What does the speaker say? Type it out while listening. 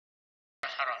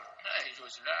ما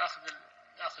يجوز لا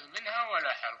أخذ منها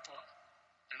ولا حلقها.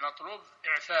 المطلوب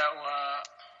إعفاؤها.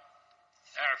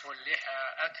 أعفوا اللحى،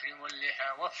 أكرموا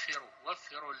اللحى،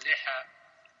 وفروا اللحى.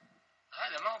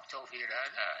 هذا ما هو بتوفير،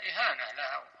 هذا إهانة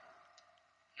لها.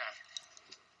 نعم.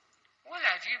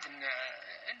 والعجيب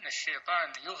إن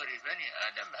الشيطان يغري بني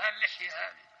آدم هاللحية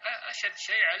هذه، أشد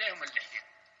شيء عليهم اللحية،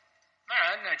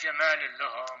 مع أنها جمال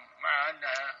لهم، مع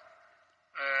أنها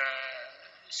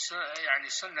يعني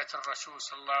سنة الرسول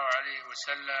صلى الله عليه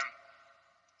وسلم،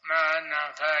 مع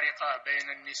أنها فارقة بين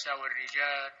النساء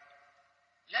والرجال،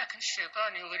 لكن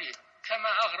الشيطان يغريهم، كما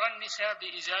أغرى النساء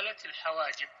بإزالة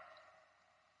الحواجب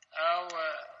أو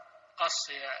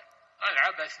قصها،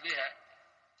 العبث بها،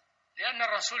 لأن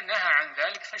الرسول نهى عن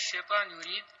ذلك، فالشيطان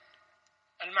يريد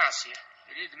المعصية،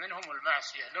 يريد منهم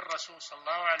المعصية للرسول صلى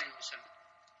الله عليه وسلم.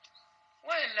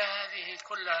 وإلا هذه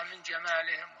كلها من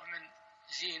جمالهم ومن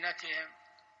زينتهم.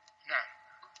 نعم.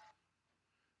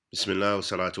 بسم الله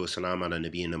والصلاة والسلام على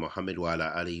نبينا Muhammad wa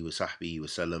ala alihi wa sahbihi wa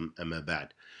sallam, amma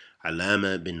ba'd.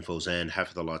 Allaamah bin Fawzan,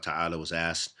 Hafidhullah Ta'ala, was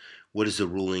asked, what is the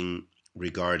ruling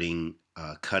regarding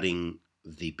cutting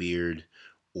the beard,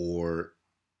 or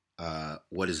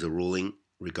what is the ruling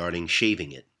regarding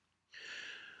shaving it?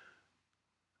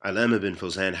 Allaamah bin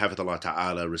Fawzan, Hafidhullah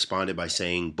Ta'ala, responded by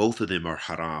saying both of them are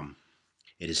haram.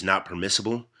 It is not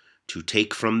permissible to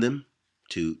take from them,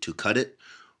 to cut it,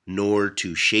 nor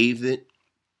to shave them.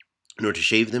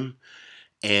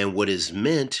 And what is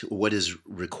meant, what is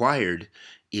required,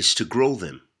 is to grow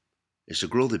them, is to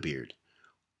grow the beard.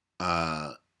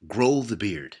 Grow the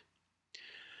beard.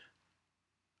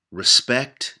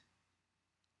 Respect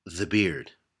the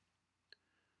beard.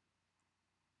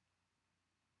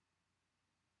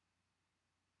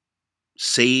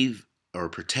 Save or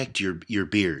protect your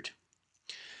beard.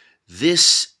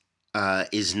 This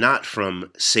is not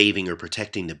from saving or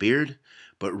protecting the beard,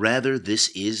 but rather this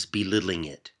is belittling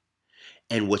it.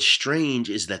 And what's strange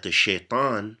is that the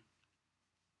shaitan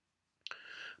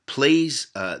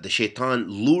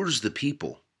lures the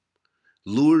people,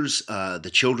 lures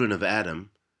the children of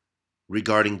Adam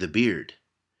regarding the beard.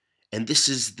 And this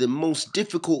is the most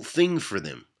difficult thing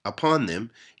upon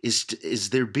them is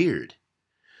their beard.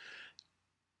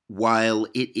 While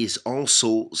it is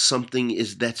also something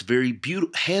that's very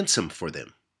beautiful, handsome for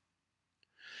them.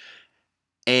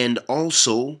 And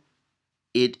also,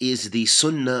 it is the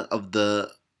sunnah of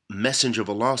the Messenger of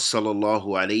Allah sallallahu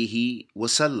alaihi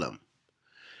wasallam.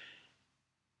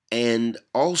 And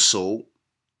also,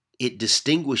 it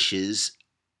distinguishes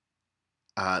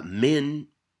men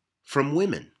from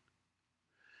women.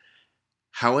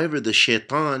 However, the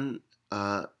shaitan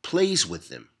plays with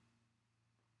them.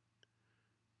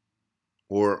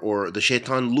 Or the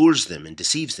shaitan lures them and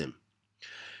deceives them.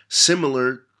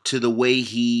 Similar to the way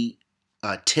he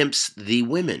tempts the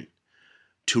women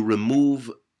to remove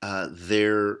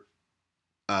their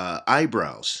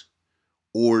eyebrows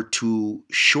or to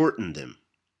shorten them,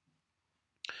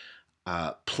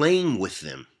 playing with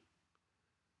them,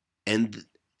 and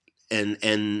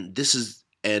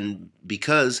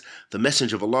because the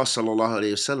Messenger of Allah sallallahu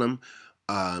alaihi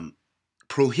wasallam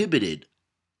prohibited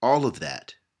all of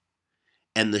that,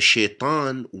 and the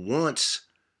shaitan wants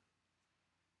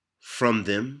from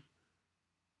them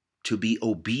to be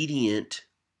obedient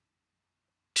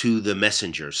to the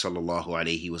Messenger sallallahu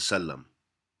alaihi wasallam.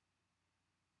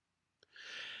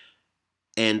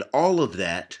 And all of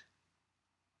that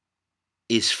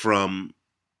is from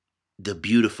the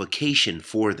beautification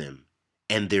for them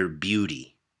and their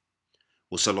beauty.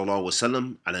 Wa sallallahu wa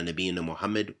sallam ala nabiyyina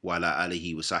Muhammad wa ala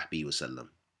alihi wa sahbihi wa sallam.